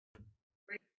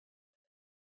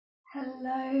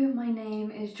Hello, my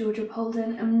name is Georgia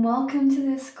Polden, and welcome to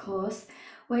this course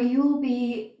where you'll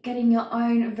be getting your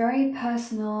own very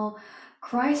personal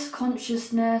Christ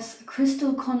consciousness,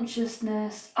 crystal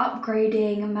consciousness,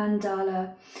 upgrading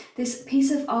mandala. This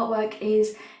piece of artwork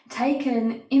is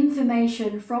taken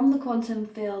information from the quantum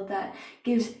field that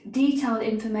gives detailed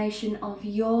information of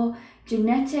your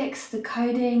genetics, the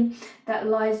coding that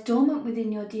lies dormant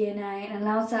within your DNA, and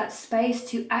allows that space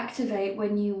to activate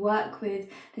when you work with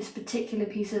this particular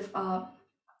piece of art.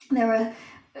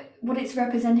 What it's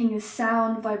representing is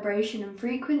sound, vibration, and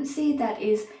frequency that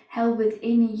is held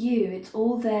within you. It's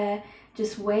all there,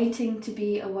 just waiting to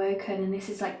be awoken, and this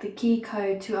is like the key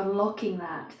code to unlocking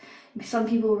that. Some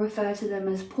people refer to them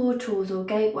as portals or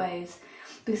gateways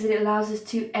because it allows us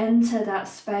to enter that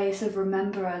space of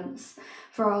remembrance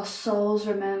for our soul's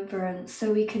remembrance,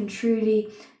 so we can truly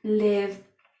live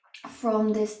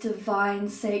from this divine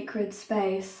sacred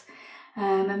space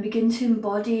and begin to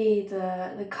embody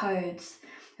the codes.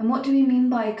 And what do we mean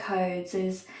by codes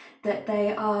is that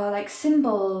they are like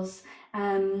symbols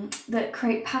that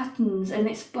create patterns, and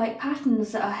it's like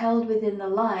patterns that are held within the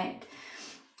light.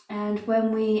 And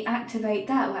when we activate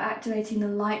that, we're activating the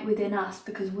light within us,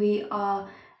 because we are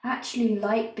actually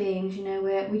light beings,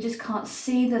 we just can't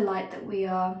see the light that we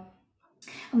are.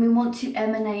 And we want to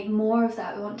emanate more of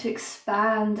that. We want to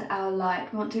expand our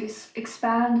light. We want to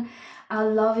expand our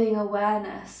loving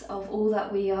awareness of all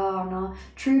that we are, and our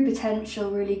true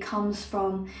potential really comes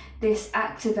from this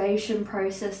activation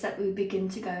process that we begin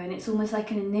to go. And it's almost like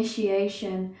an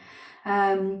initiation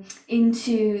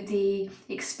into the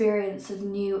experience of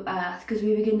new earth, because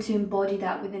we begin to embody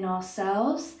that within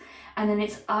ourselves. And then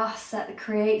it's us that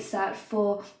creates that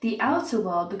for the outer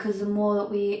world, because the more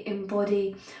that we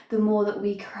embody, the more that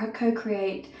we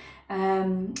co-create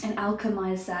and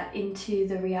alchemize that into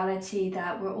the reality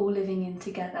that we're all living in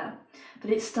together.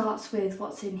 But it starts with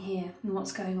what's in here and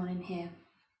what's going on in here.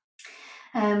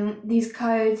 These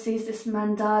codes, this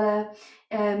mandala,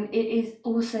 it is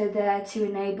also there to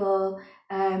enable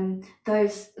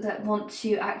those that want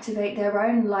to activate their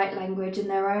own light language and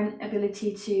their own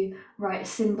ability to write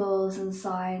symbols and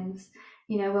signs.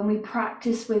 When we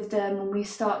practice with them, when we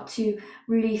start to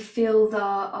really feel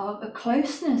our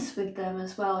closeness with them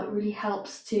as well, it really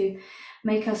helps to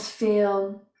make us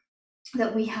feel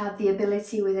that we have the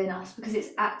ability within us, because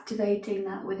it's activating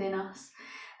that within us.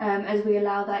 As we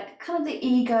allow that kind of the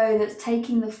ego that's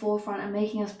taking the forefront and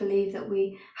making us believe that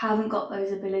we haven't got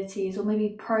those abilities, or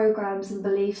maybe programs and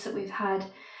beliefs that we've had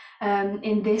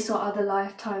in this or other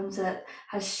lifetimes that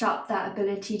has shut that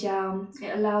ability down.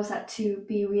 It allows that to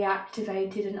be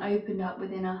reactivated and opened up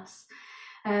within us.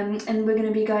 And we're going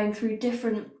to be going through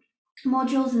different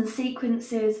modules and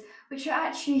sequences which are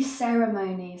actually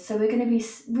ceremonies. So we're going to be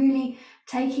really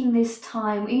taking this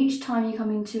time, each time you come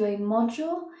into a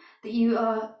module, that you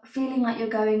are feeling like you're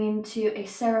going into a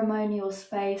ceremonial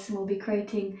space, and we'll be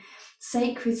creating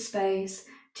sacred space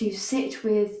to sit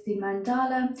with the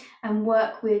mandala and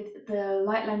work with the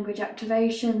light language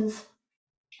activations,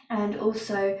 and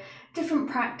also different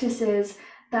practices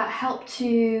that help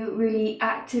to really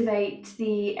activate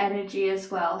the energy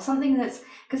as well. Something that's,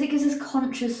 because it gives us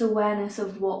conscious awareness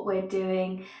of what we're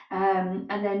doing, and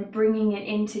then bringing it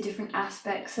into different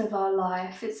aspects of our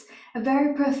life. It's a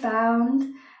very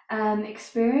profound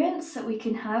experience that we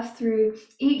can have through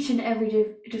each and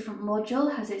every different module.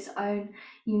 Has its own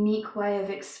unique way of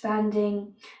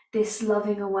expanding this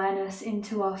loving awareness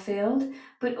into our field,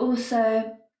 but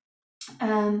also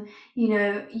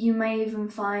you may even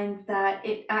find that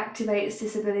it activates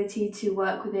this ability to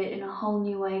work with it in a whole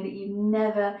new way that you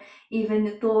never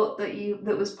even thought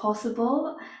that was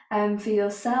possible for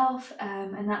yourself,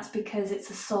 and that's because it's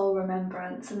a soul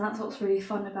remembrance. And that's what's really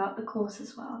fun about the course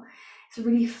as well. It's a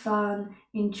really fun,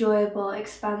 enjoyable,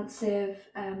 expansive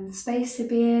space to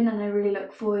be in, and I really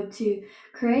look forward to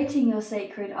creating your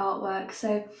sacred artwork.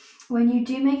 So when you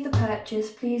do make the purchase,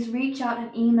 please reach out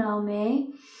and email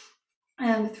me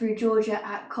through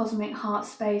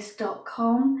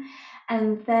georgia@cosmicheartspace.com,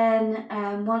 and then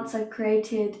once I've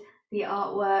created the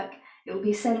artwork, it will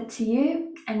be sent to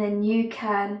you, and then you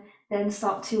can then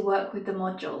start to work with the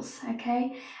modules.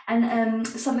 Okay, and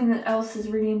something that else is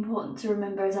really important to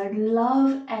remember is I'd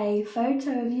love a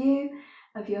photo of you,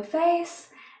 of your face,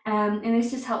 and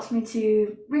this just helps me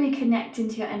to really connect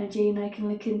into your energy, and I can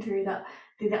look in through the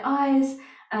eyes.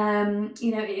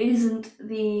 It isn't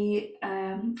the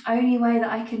only way that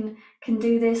I can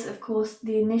do this. Of course,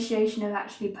 the initiation of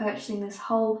actually purchasing this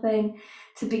whole thing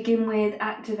to begin with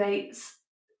activates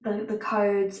the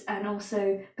codes, and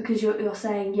also because you're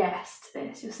saying yes to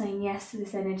this, you're saying yes to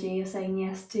this energy, you're saying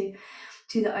yes to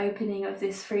the opening of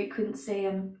this frequency.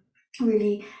 And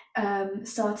really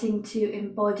starting to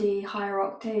embody higher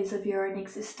octaves of your own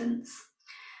existence.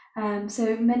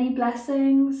 So many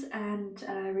blessings, and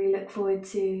I really look forward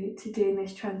to doing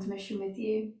this transmission with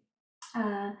you.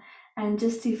 And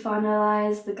just to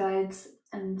finalize, the guides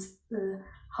and the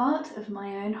heart of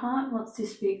my own heart wants to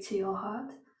speak to your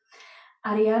heart.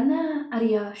 Ariana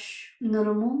Ariash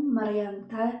Nurmum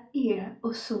Marianta Ira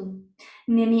Usum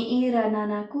Nini Ira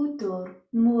Nana Kutur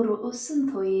Muru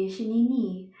Usum Toye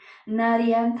Shinini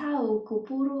Narianta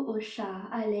Ukupuru Usha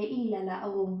Ale Ila La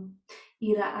Awum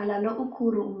Ira Alalo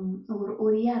Ukurum Ur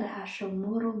Uriara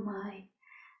Ashamuru Mai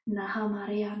Naha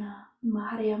Mariana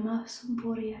Mariama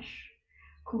Sumpuriash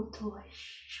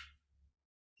Kutoish.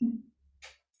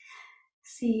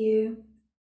 See you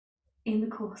in the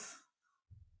course.